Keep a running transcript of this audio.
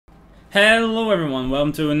Hello everyone,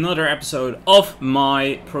 welcome to another episode of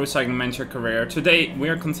my Pro Cycling Manager career. Today we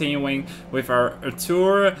are continuing with our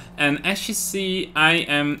tour, and as you see I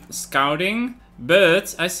am scouting,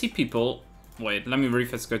 but I see people... Wait, let me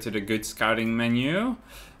refresh, go to the good scouting menu.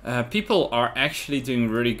 People are actually doing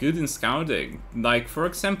really good in scouting. Like, for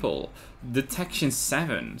example, Detection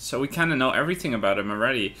 7. So we kind of know everything about him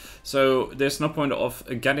already. So there's no point of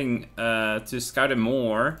getting to scout him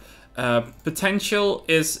more. Potential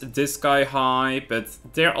is this guy high, but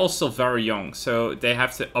they're also very young, so they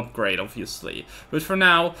have to upgrade, obviously. But for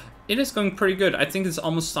now, it is going pretty good. I think it's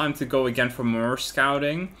almost time to go again for more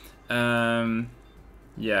scouting.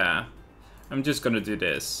 Yeah. I'm just gonna do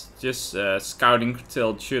this. Just scouting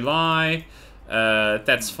till July.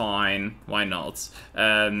 That's fine. Why not?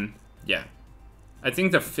 Yeah. I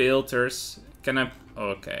think the filters... Can I...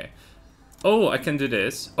 Okay. Oh, I can do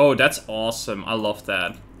this. Oh, that's awesome. I love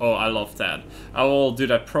that. Oh, I love that. I will do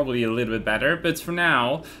that probably a little bit better. But for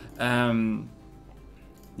now...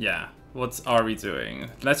 yeah. What are we doing?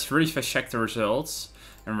 Let's really check the results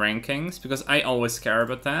and rankings, because I always care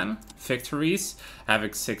about that. Victories,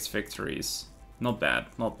 having 6 victories. Not bad,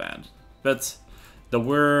 not bad. But the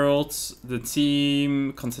world, the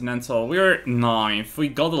team, continental, we're 9th. We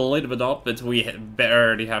got a little bit up, but we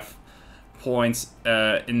barely have points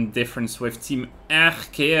in difference with Team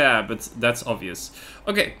Fiascotje, but that's obvious.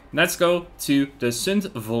 Okay, let's go to the Sint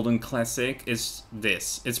Volden Classic. Is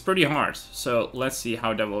this? It's pretty hard, so let's see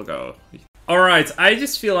how that will go. Alright, I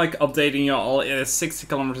just feel like updating you all 60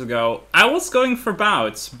 kilometers ago. I was going for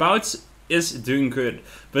Bouts. Bouts is doing good,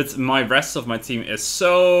 but my rest of my team is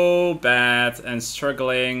so bad and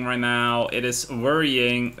struggling right now. It is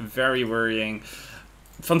worrying, very worrying.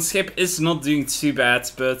 Van Schip is not doing too bad,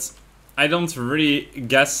 but I don't really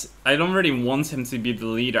want him to be the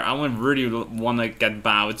leader. I really want to get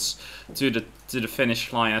Bouts to the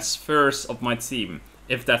finish line as first of my team,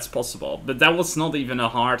 if that's possible. But that was not even a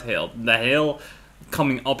hard hill. The hill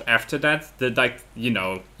coming up after that,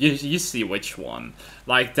 you see which one.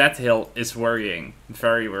 Like, that hill is worrying,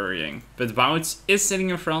 very worrying. But Bouts is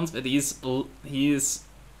sitting in front, but he is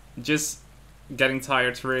just getting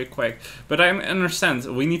tired really quick. But I understand,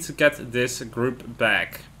 we need to get this group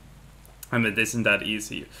back. And it isn't that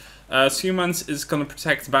easy. Sumans is gonna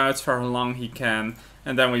protect Bouts for how long he can,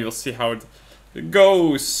 and then we will see how it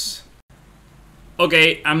goes.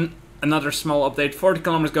 Okay, another small update. 40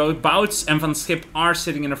 kilometers go. Bouts and Van Schip are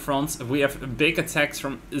sitting in the front. We have big attacks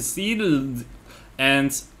from Ziel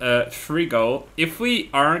and Frigo. If we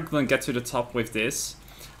are gonna get to the top with this,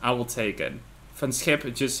 I will take it. Van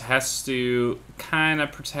Schip just has to kind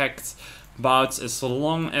of protect Bouts as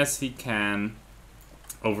long as he can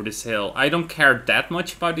over this hill. I don't care that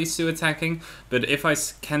much about these two attacking, but if I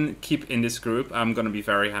can keep in this group, I'm gonna be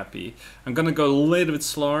very happy. I'm gonna go a little bit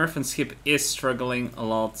slower. Van Schip is struggling a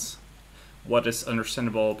lot, what is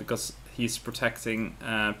understandable, because he's protecting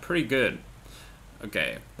pretty good.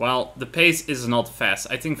 Okay, well, the pace is not fast.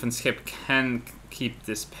 I think Van Schip can keep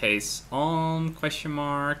this pace on, question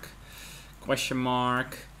mark.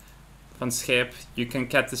 Van Schip, you can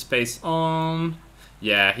get this pace on.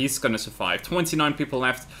 Yeah, he's gonna survive. 29 people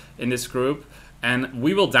left in this group, and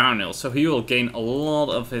we will downhill, so he will gain a lot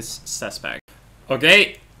of his stats back.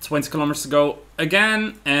 Okay, 20 kilometers to go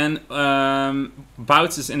again, and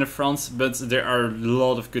Bouts is in the front, but there are a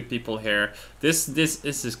lot of good people here. This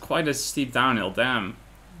is quite a steep downhill, damn.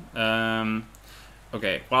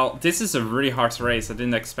 Okay, well, this is a really hard race. I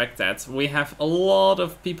didn't expect that. We have a lot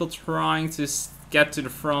of people trying to get to the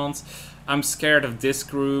front. I'm scared of this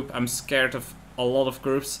group. I'm scared of a lot of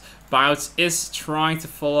groups. Bouts is trying to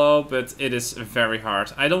follow, but it is very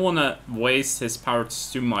hard. I don't want to waste his power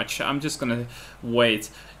too much. I'm just gonna wait.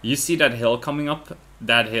 You see that hill coming up?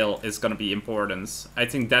 That hill is gonna be important. I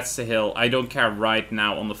think that's the hill. I don't care right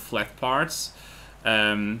now on the flat parts.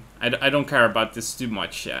 I don't care about this too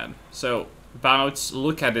much yet. So Bouts,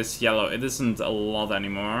 look at this yellow. It isn't a lot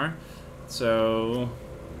anymore. So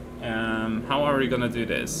how are we gonna do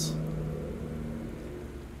this?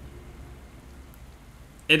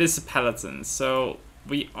 It is a peloton, so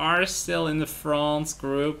we are still in the front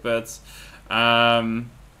group, but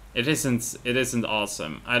it isn't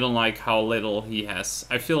awesome. I don't like how little he has.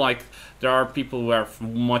 I feel like there are people who have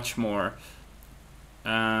much more.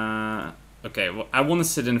 Okay, well, I want to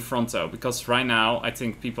sit in the front though, because right now I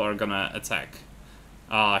think people are gonna attack.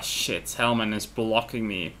 Ah, shit, Hellman is blocking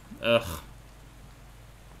me. Ugh.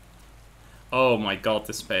 Oh my god,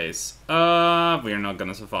 this pace. We're not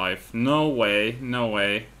gonna survive. No way, no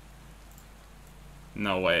way.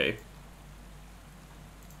 No way.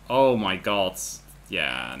 Oh my god.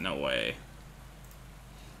 Yeah, no way.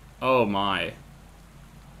 Oh my.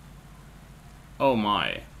 Oh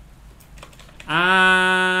my.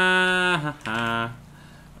 Ah.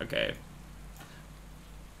 Okay.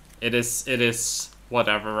 It is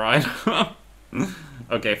whatever, right?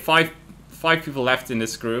 Okay, five people left in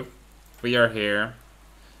this group. We are here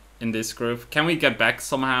in this group. Can we get back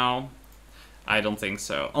somehow? I don't think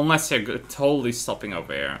so. Unless they're totally stopping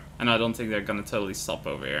over here. And I don't think they're gonna totally stop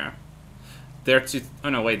over here. They're two... Oh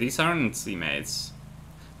no, wait, these aren't teammates.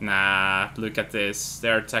 Nah, look at this.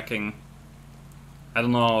 They're attacking. I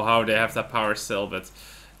don't know how they have that power still, but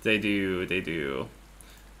they do.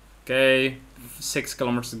 Okay, 6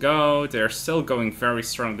 kilometers to go. They're still going very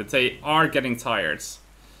strong, but they are getting tired.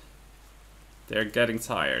 They're getting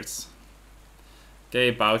tired.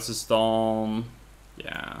 Okay, Bouts is done.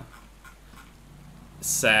 Yeah.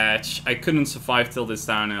 Satch. I couldn't survive till this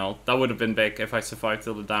downhill. That would have been big if I survived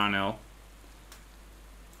till the downhill.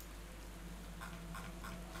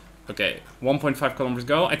 Okay, 1.5 kilometers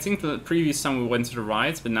go. I think the previous time we went to the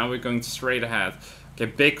right, but now we're going straight ahead. Okay,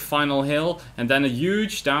 big final hill, and then a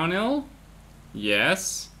huge downhill.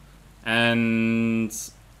 Yes. And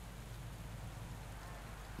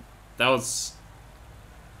that was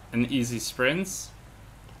an easy sprint.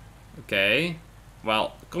 Okay.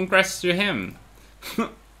 Well, congrats to him.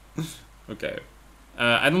 Okay.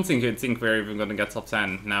 I don't think we're even gonna get top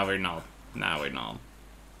 10. Now we're not.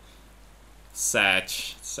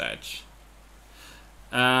 Satch.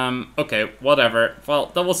 Okay, whatever. Well,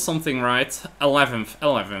 that was something, right?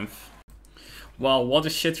 11th. Well, what a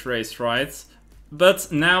shit race, right?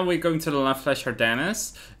 But now we're going to the La Flèche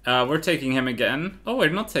Ardennes. We're taking him again. Oh, we're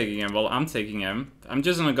not taking him. Well, I'm taking him. I'm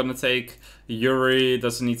just not gonna take Yuri.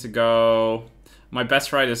 Doesn't need to go. My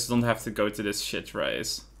best riders don't have to go to this shit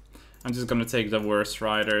race. I'm just gonna take the worst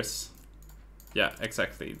riders. Yeah,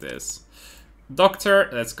 exactly this. Doctor,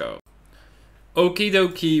 let's go. Okie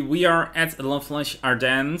dokie, we are at La Flèche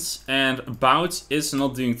Ardennes, and Bout is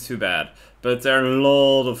not doing too bad. But there are a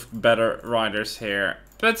lot of better riders here.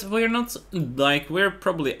 But we're not, like, we're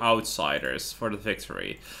probably outsiders for the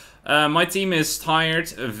victory. My team is tired,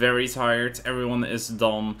 very tired. Everyone is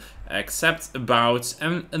done except Bout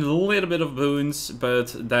and a little bit of Boons,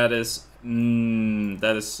 but that is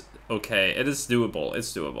okay. It is doable.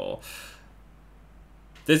 It's doable.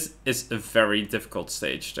 This is a very difficult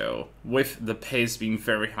stage though, with the pace being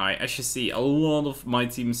very high. As you see, a lot of my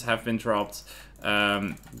teams have been dropped.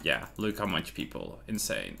 Yeah, look how much people.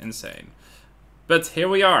 Insane. But here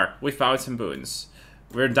we are, with Bouts and Boons.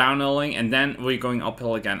 We're downhilling and then we're going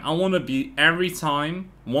uphill again. I want to be every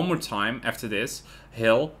time, one more time after this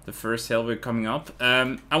hill, the first hill we're coming up.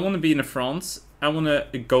 I want to be in the front. I want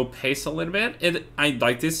to go pace a little bit. I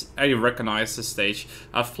like this. I recognize the stage.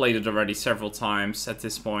 I've played it already several times at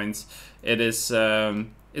this point. It is,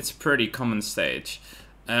 it's a pretty common stage.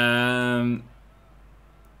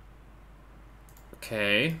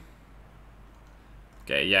 Okay.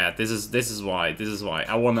 Okay, yeah, this is why.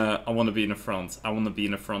 I wanna be in the front. I wanna be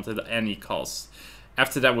in the front at any cost.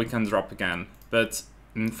 After that we can drop again. But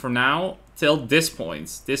for now, till this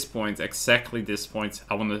point, exactly this point,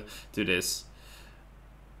 I wanna do this.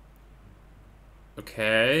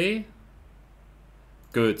 Okay.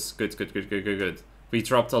 Good. We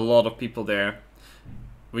dropped a lot of people there.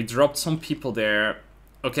 We dropped some people there.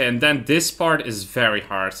 Okay, and then this part is very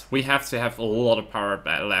hard. We have to have a lot of power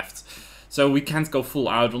left. So we can't go full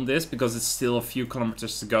out on this because it's still a few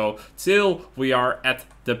kilometers to go till we are at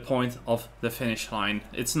the point of the finish line.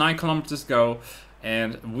 It's 9 kilometers to go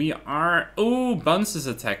and we are... Oh, Buns is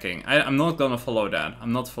attacking. I'm not gonna follow that.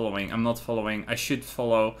 I'm not following. I should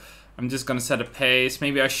follow. I'm just gonna set a pace.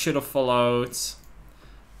 Maybe I should have followed.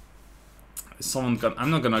 I'm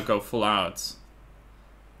not gonna go full out.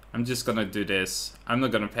 I'm just gonna do this. I'm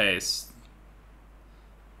not gonna pace.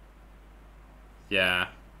 Yeah.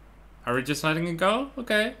 Are we just letting it go?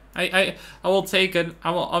 Okay. I will take it.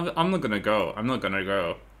 I'm not gonna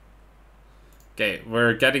go. Okay,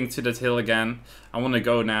 we're getting to that hill again. I wanna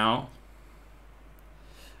go now.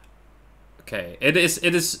 Okay, it is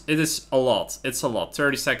a lot. It's a lot.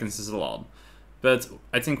 30 seconds is a lot. But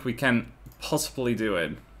I think we can possibly do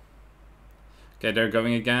it. Okay, they're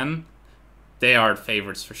going again. They are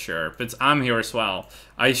favorites for sure. But I'm here as well.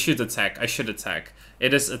 I should attack.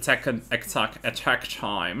 It is attack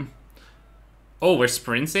time. Oh, we're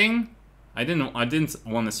sprinting? I didn't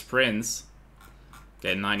want to sprint.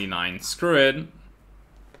 Okay, 99. Screw it.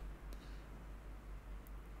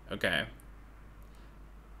 Okay.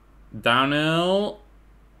 Downhill.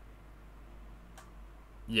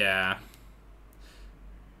 Yeah.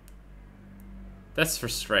 That's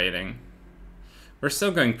frustrating. We're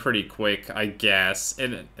still going pretty quick, I guess.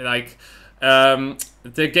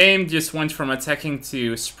 The game just went from attacking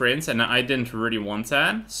to sprint, and I didn't really want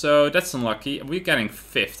that. So that's unlucky. We're getting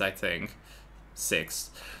 5th, I think. 6th.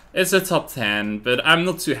 It's a top 10, but I'm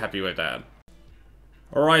not too happy with that.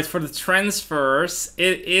 Alright, for the transfers,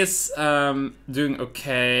 it is doing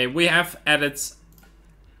okay. We have added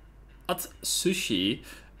Sushi.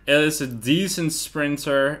 It is a decent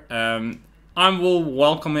sprinter. I will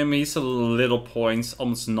welcome him. He's a little points,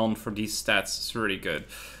 almost none for these stats. It's really good.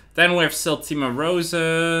 Then we have still Timo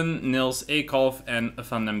Rosen, Niels Eekhoff, and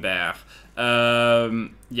Van den Berg.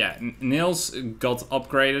 Yeah, Niels got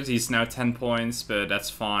upgraded. He's now 10 points, but that's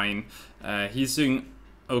fine. He's doing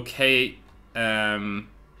okay.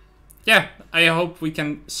 Yeah, I hope we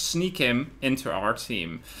can sneak him into our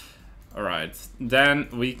team. Alright, then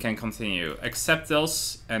we can continue. Accept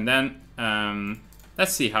those, and then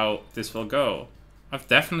let's see how this will go. I've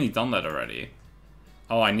definitely done that already.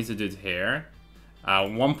 Oh, I need to do it here.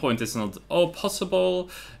 1 point is not possible.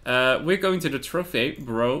 We're going to the Trophy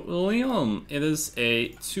Bro Leon. It is a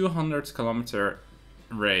 200-kilometer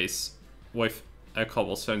race with a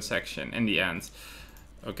cobblestone section in the end.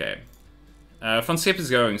 Okay. Van Schip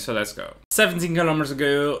is going, so let's go. 17 kilometers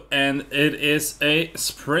ago, and it is a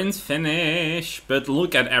sprint finish. But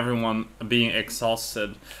look at everyone being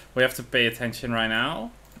exhausted. We have to pay attention right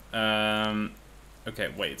now. Okay,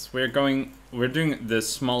 wait. We're doing the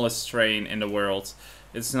smallest train in the world.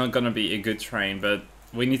 It's not gonna be a good train, but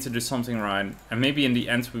we need to do something right. And maybe in the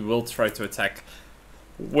end we will try to attack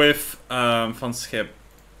with Van Schip.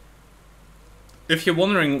 If you're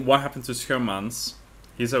wondering what happened to Schermans,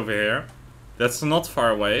 he's over here. That's not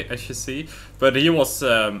far away, as you see. But he was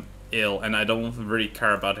ill, and I don't really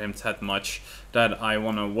care about him that much that I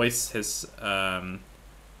want to waste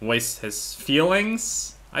his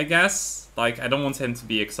feelings, I guess. Like, I don't want him to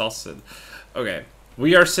be exhausted. Okay,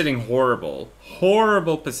 we are sitting horrible.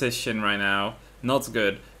 Horrible position right now. Not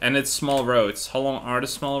good. And it's small roads. How long are the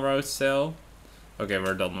small roads still? Okay,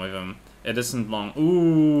 we're done with them. It isn't long.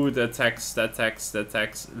 Ooh, the attacks.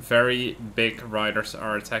 Very big riders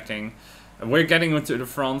are attacking. We're getting into the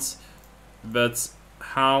front, but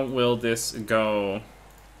how will this go?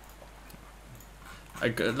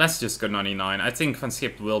 Let's just go 99. I think Van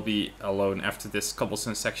Schip will be alone after this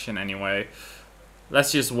cobblestone section anyway.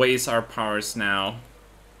 Let's just waste our powers now.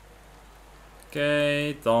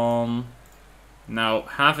 Okay, done. Now,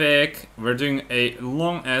 Havoc. We're doing a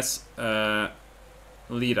long ass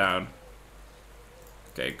lead out.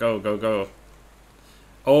 Okay, go, go, go.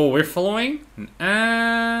 Oh, we're following?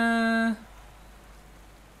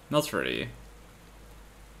 Not really.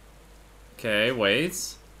 Okay,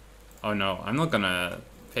 wait. Oh no, I'm not gonna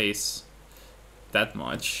pace that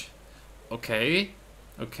much. Okay.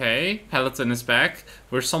 Okay, Peloton is back.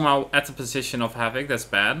 We're somehow at the position of Havoc, that's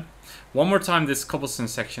bad. One more time this cobblestone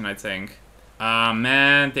section, I think. Ah,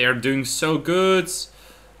 man, they are doing so good.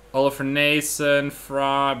 Oliver Nason,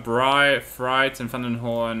 Fright, and Van den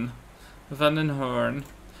Hoorn. Van den Hoorn.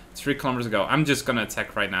 3 kilometers ago. I'm just gonna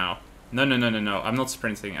attack right now. No. I'm not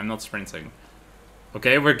sprinting.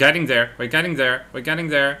 Okay, we're getting there. We're getting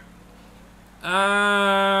there.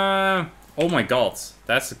 Oh my god.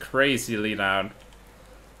 That's a crazy lead out.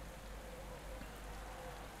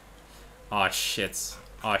 Oh shit.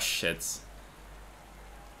 Oh shit.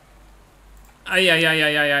 Ay.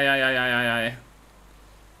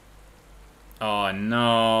 Oh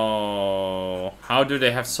no. How do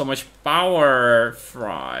they have so much power?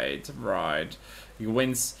 Right. He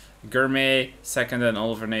wins Gourmet second and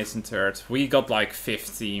Oliver Nason third. We got like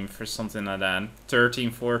 15th or something like that.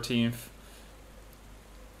 13th, 14th.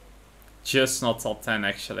 Just not top 10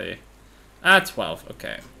 actually. 12,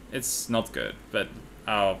 okay. It's not good, but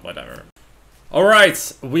oh, whatever.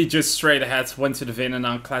 Alright, we just straight ahead went to the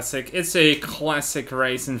Veenendaal Classic. It's a classic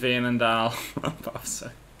race in Veenendaal.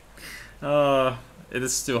 Oh, it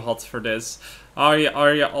is too hot for this. Are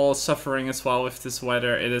you all suffering as well with this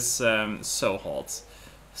weather? It is so hot.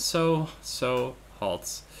 So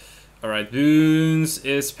hot. Alright, Boons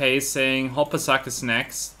is pacing. Hoppazak is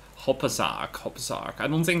next. Hoppazak. I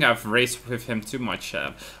don't think I've raced with him too much,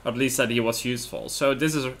 at least that he was useful. So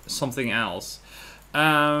this is something else.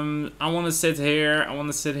 I want to sit here.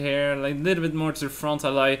 Like a little bit more to the front.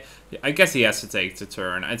 I guess he has to take the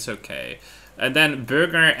turn. It's okay. And then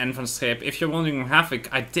Burger and Van Schip. If you're wondering Havoc,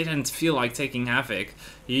 I didn't feel like taking Havoc.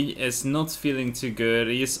 He is not feeling too good.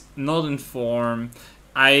 He is not in form.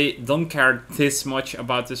 I don't care this much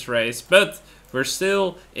about this race, but we're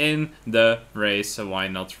still in the race, so why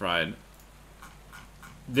not ride?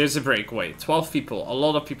 There's a breakaway. 12 people, a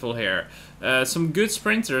lot of people here. Some good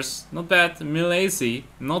sprinters, not bad. Milesi,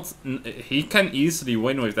 he can easily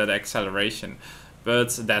win with that acceleration.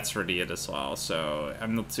 But that's really it as well, so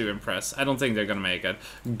I'm not too impressed. I don't think they're gonna make it.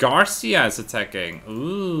 Garcia is attacking.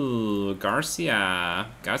 Ooh, Garcia.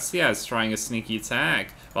 Garcia is trying a sneaky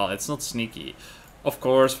attack. Well, it's not sneaky. Of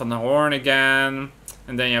course, Van der Horn again.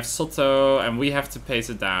 And then you have Soto, and we have to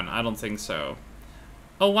pace it down. I don't think so.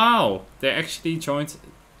 Oh, wow. They actually joined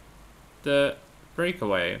the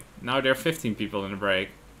breakaway. Now there are 15 people in the break.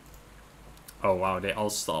 Oh wow, they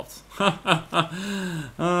all stopped.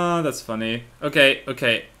 Oh, that's funny. Okay,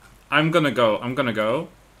 okay. I'm gonna go.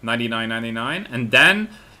 99.99. And then,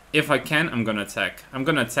 if I can, I'm gonna attack. I'm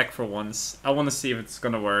gonna attack for once. I wanna see if it's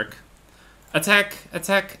gonna work. Attack,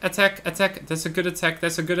 attack, attack, attack. That's a good attack.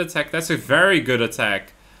 That's a good attack. That's a very good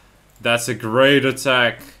attack. That's a great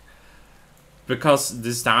attack. Because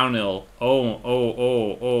this downhill. Oh, oh,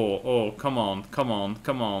 oh, oh, oh. Come on, come on,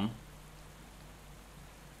 come on.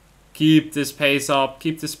 Keep this pace up,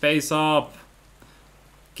 keep this pace up.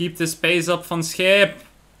 Keep this pace up van Schip.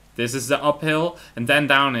 This is the uphill and then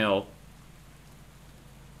downhill.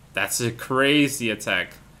 That's a crazy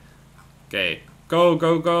attack. Okay, go,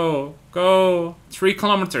 go, go, go. 3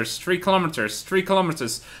 kilometers, 3 kilometers, 3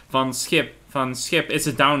 kilometers. Van Schip, it's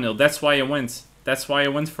a downhill. That's why I went. That's why I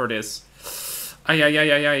went for this. Ay, ay,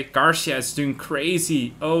 ay, ay, ay. Garcia is doing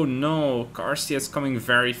crazy. Oh no, Garcia is coming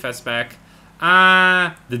very fast back.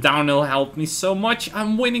 Ah, the downhill helped me so much.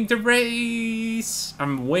 I'm winning the race.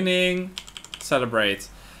 I'm winning. Celebrate.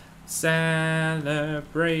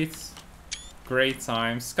 Celebrate. Great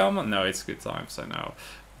times. Come on. No, it's good times, I know.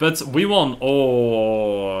 But we won.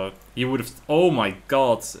 Oh, you would have. Oh my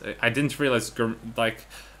god. I didn't realize, like,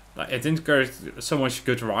 I didn't get so much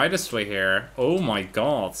good riders were here. Oh my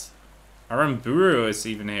god. Aramburu is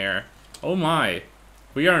even here. Oh my.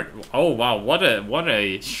 We are. Oh wow. What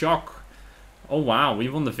a shock. Oh wow, we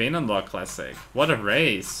won the Veenendaal Classic. What a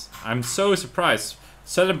race. I'm so surprised.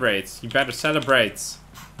 Celebrate. You better celebrate.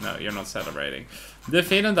 No, you're not celebrating. The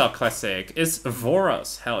Veenendaal Classic is for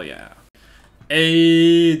us. Hell yeah.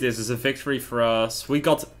 Hey, this is a victory for us. We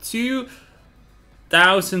got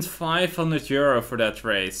 2,500 euro for that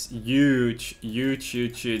race. Huge, huge,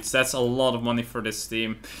 huge, huge. That's a lot of money for this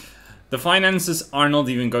team. The finances are not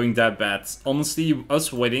even going that bad. Honestly,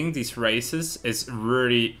 us winning these races is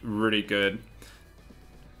really, really good.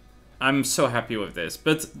 I'm so happy with this,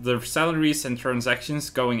 but the salaries and transactions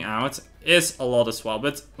going out is a lot as well,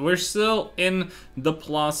 but we're still in the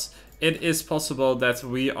plus. It is possible that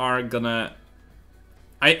we are gonna...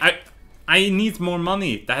 I need more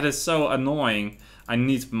money. That is so annoying. I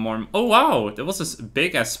need more... Oh wow, there was this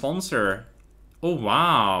big ass sponsor. Oh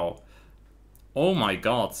wow. Oh my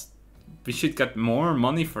god. We should get more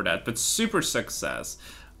money for that, but super success.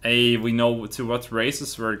 Hey, we know to what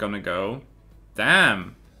races we're gonna go.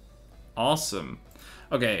 Damn. Awesome.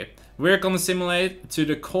 Okay, we're gonna simulate to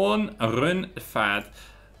the Korn Run Fat.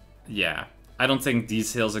 Yeah, I don't think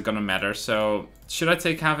these hills are gonna matter, so should I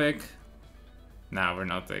take Havoc? No, we're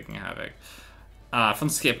not taking Havoc. Van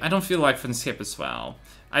Schip. I don't feel like Van Schip as well.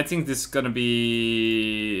 I think this is gonna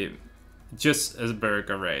be just a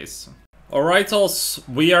burger race. Alright, also,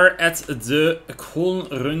 we are at the Korn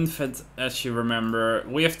Run Fat, as you remember.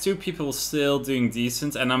 We have 2 people still doing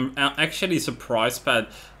decent, and I'm actually surprised by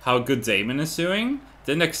how good Damon is doing.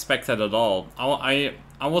 Didn't expect that at all. I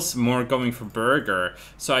was more going for Burger,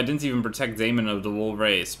 so I didn't even protect Damon of the whole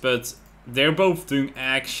race. But they're both doing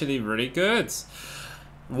actually really good.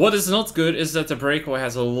 What is not good is that the breakaway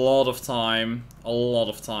has a lot of time. A lot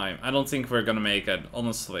of time. I don't think we're gonna make it,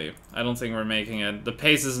 honestly. I don't think we're making it. The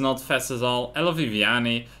pace is not fast at all. I love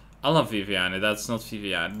Viviani. I love Viviani. That's not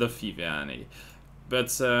Viviani. The Viviani.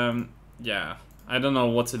 But, yeah. I don't know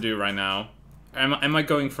what to do right now. Am I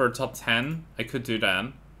going for a top 10? I could do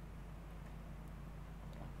that.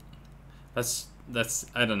 That's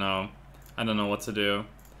I don't know. I don't know what to do.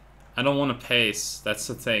 I don't want to pace. That's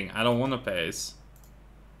the thing. I don't want to pace.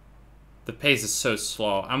 The pace is so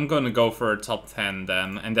slow. I'm going to go for a top 10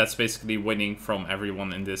 then. And that's basically winning from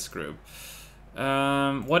everyone in this group.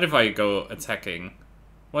 What if I go attacking?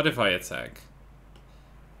 What if I attack?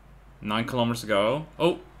 9 kilometers to go.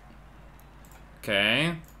 Oh.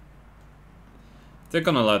 Okay. They're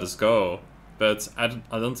gonna let us go, but I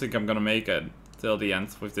don't think I'm gonna make it till the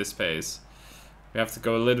end with this pace. We have to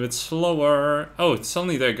go a little bit slower. Oh,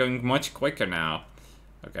 suddenly they're going much quicker now.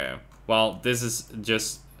 Okay, well, this is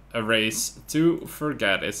just a race to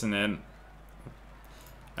forget, isn't it?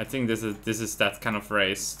 I think this is that kind of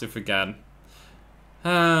race to forget.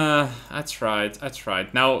 I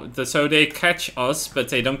tried. Now, so they catch us, but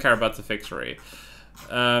they don't care about the victory.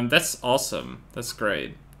 That's awesome. That's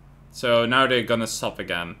great. So now they're gonna stop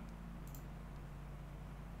again.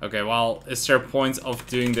 Okay, well, is there a point of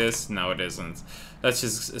doing this? No, it isn't. Let's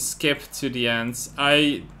just skip to the end.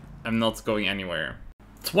 I am not going anywhere.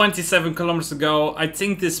 27 kilometers to go. I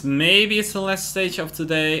think this maybe is the last stage of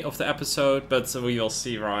today, of the episode, but we will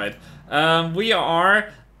see, right? We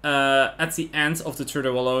are at the end of the Tour de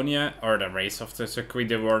Wallonia, or the race of the Circuit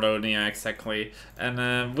de Wallonia, exactly.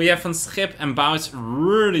 And we have Van Schip and Bouts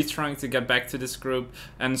really trying to get back to this group,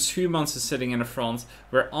 and Schuurmans is sitting in the front.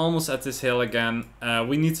 We're almost at this hill again.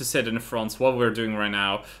 We need to sit in the front, what we're doing right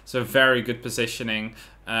now. So very good positioning.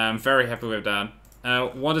 Very happy with that.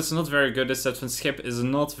 What is not very good is that Van Schip is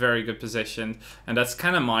not very good positioned, and that's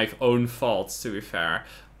kind of my own fault, to be fair.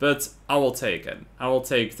 But I will take it. I will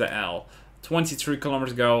take the L. 23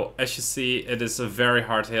 kilometers go. As you see, it is a very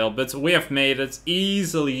hard hill, but we have made it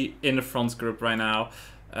easily in the front group right now.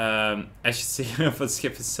 As you see, Van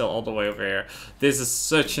Schip is still all the way over here. This is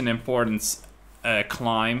such an important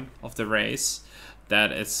climb of the race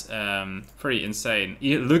that it's pretty insane.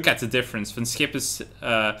 You look at the difference. Van Schip is...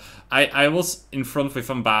 I was in front with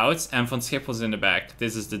Van Bouts, and Van Schip was in the back.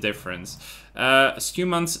 This is the difference.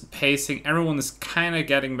 Schuurmans pacing. Everyone is kind of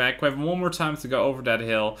getting back. We have one more time to go over that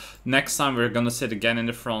hill. Next time we're going to sit again in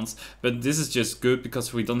the front. But this is just good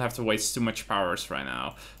because we don't have to waste too much powers right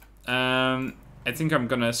now. I think I'm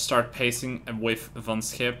going to start pacing with Van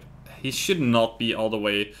Schip. He should not be all the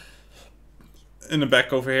way in the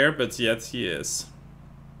back over here, but yet he is.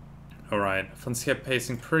 Alright, Van Schip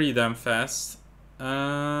pacing pretty damn fast.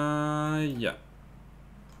 Yeah.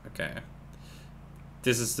 Okay.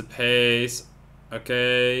 This is the pace.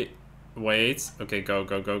 Okay. Wait. Okay, go,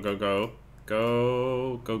 go, go, go, go.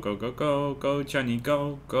 Go, go, go, go, go. Go, Johnny,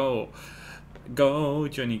 go, go. Go,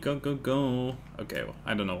 Johnny, go, go, go. Okay, well,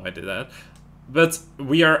 I don't know why I did that. But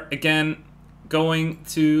we are, again, going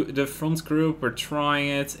to the front group. We're trying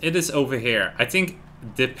it. It is over here. I think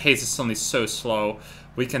the pace is suddenly so slow.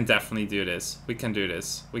 We can definitely do this. We can do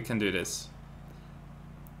this. We can do this.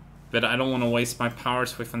 But I don't want to waste my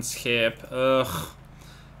powers with Van Schip. Ugh.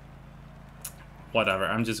 Whatever,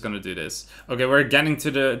 I'm just gonna do this. Okay, we're getting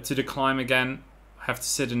to the climb again. Have to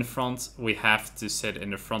sit in the front. We have to sit in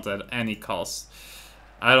the front at any cost.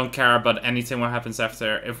 I don't care about anything what happens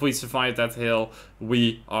after. If we survive that hill,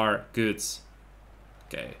 we are good.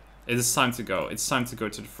 Okay, it is time to go. It's time to go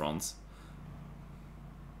to the front.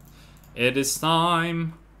 It is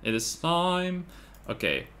time. It is time.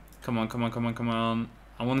 Okay, come on, come on, come on, come on.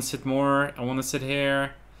 I want to sit more. I want to sit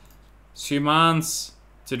here. Schuurmans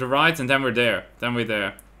to the right, and then we're there. Then we're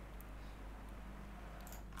there.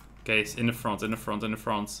 Okay, in the front, in the front, in the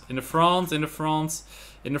front, in the front, in the front,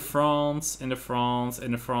 in the front, in the front,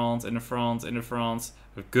 in the front, in the front, in the front.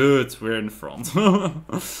 Good, we're in the front.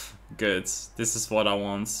 Good. This is what I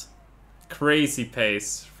want. Crazy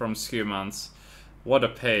pace from Schuurmans. What a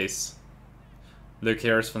pace. Look,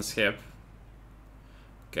 here's Van Schip.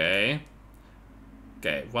 Okay.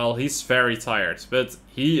 Okay, well, he's very tired, but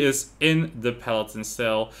he is in the peloton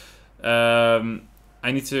still.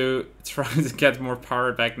 I need to try to get more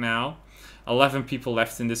power back now. 11 people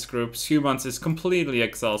left in this group. Schuurmans is completely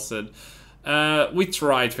exhausted. We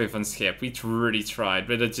tried with Van Schip. We really tried,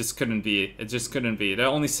 but it just couldn't be. It just couldn't be. There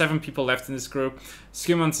are only 7 people left in this group.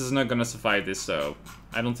 Schuurmans is not going to survive this, though.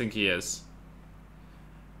 I don't think he is.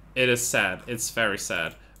 It is sad. It's very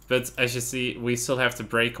sad. But as you see, we still have to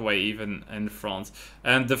break away even in the front.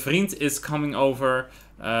 And De Vriend is coming over.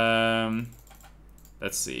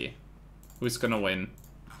 Let's see. Who's gonna win?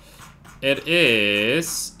 It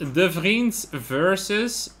is De Vriend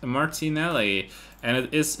versus Martinelli. And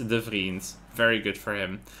it is De Vriend. Very good for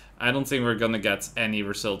him. I don't think we're gonna get any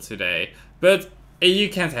result today. But you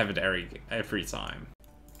can't have it every time.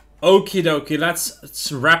 Okie dokie,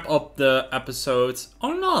 let's wrap up the episode.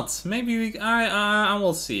 Or not. Maybe I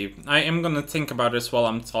will see. I am gonna think about this while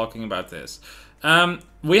I'm talking about this.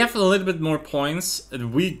 We have a little bit more points.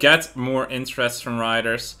 We get more interest from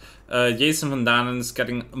riders. Jason van Dalen is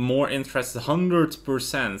getting more interest,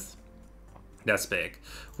 100%. That's big.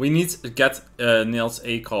 We need to get Niels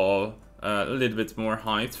Ekal a little bit more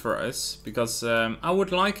height for us. Because I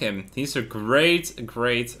would like him. He's a great,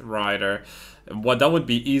 great rider. That would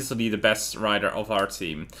be easily the best rider of our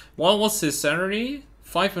team. What was his salary?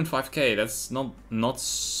 5.5k. That's not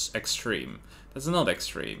extreme. That's not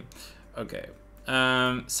extreme. Okay.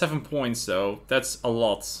 7 points though. That's a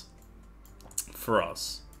lot for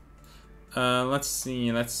us. Let's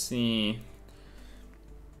see. Let's see.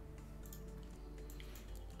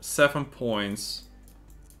 7 points.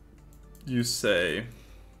 You say.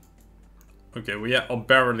 Okay, we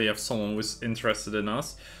barely have someone who's interested in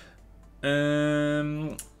us.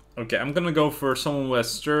 Okay, I'm gonna go for someone who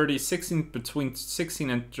has 16, between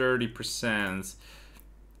 16 and 30%.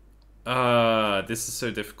 This is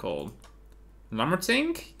so difficult.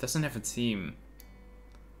 Lammertink? He doesn't have a team.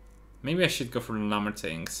 Maybe I should go for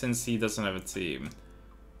Lammertink, since he doesn't have a team.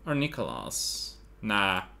 Or Nicholas.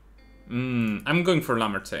 Nah. I'm going for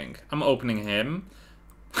Lammertink. I'm opening him.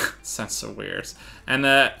 Sounds so weird. And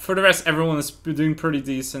for the rest, everyone is doing pretty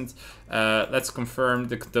decent. Let's confirm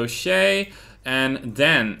the dossier. And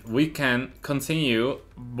then we can continue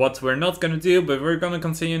what we're not going to do, but we're going to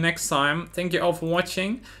continue next time. Thank you all for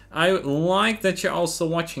watching. I like that you're also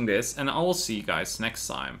watching this, and I will see you guys next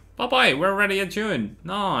time. Bye-bye. We're already at June.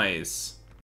 Nice.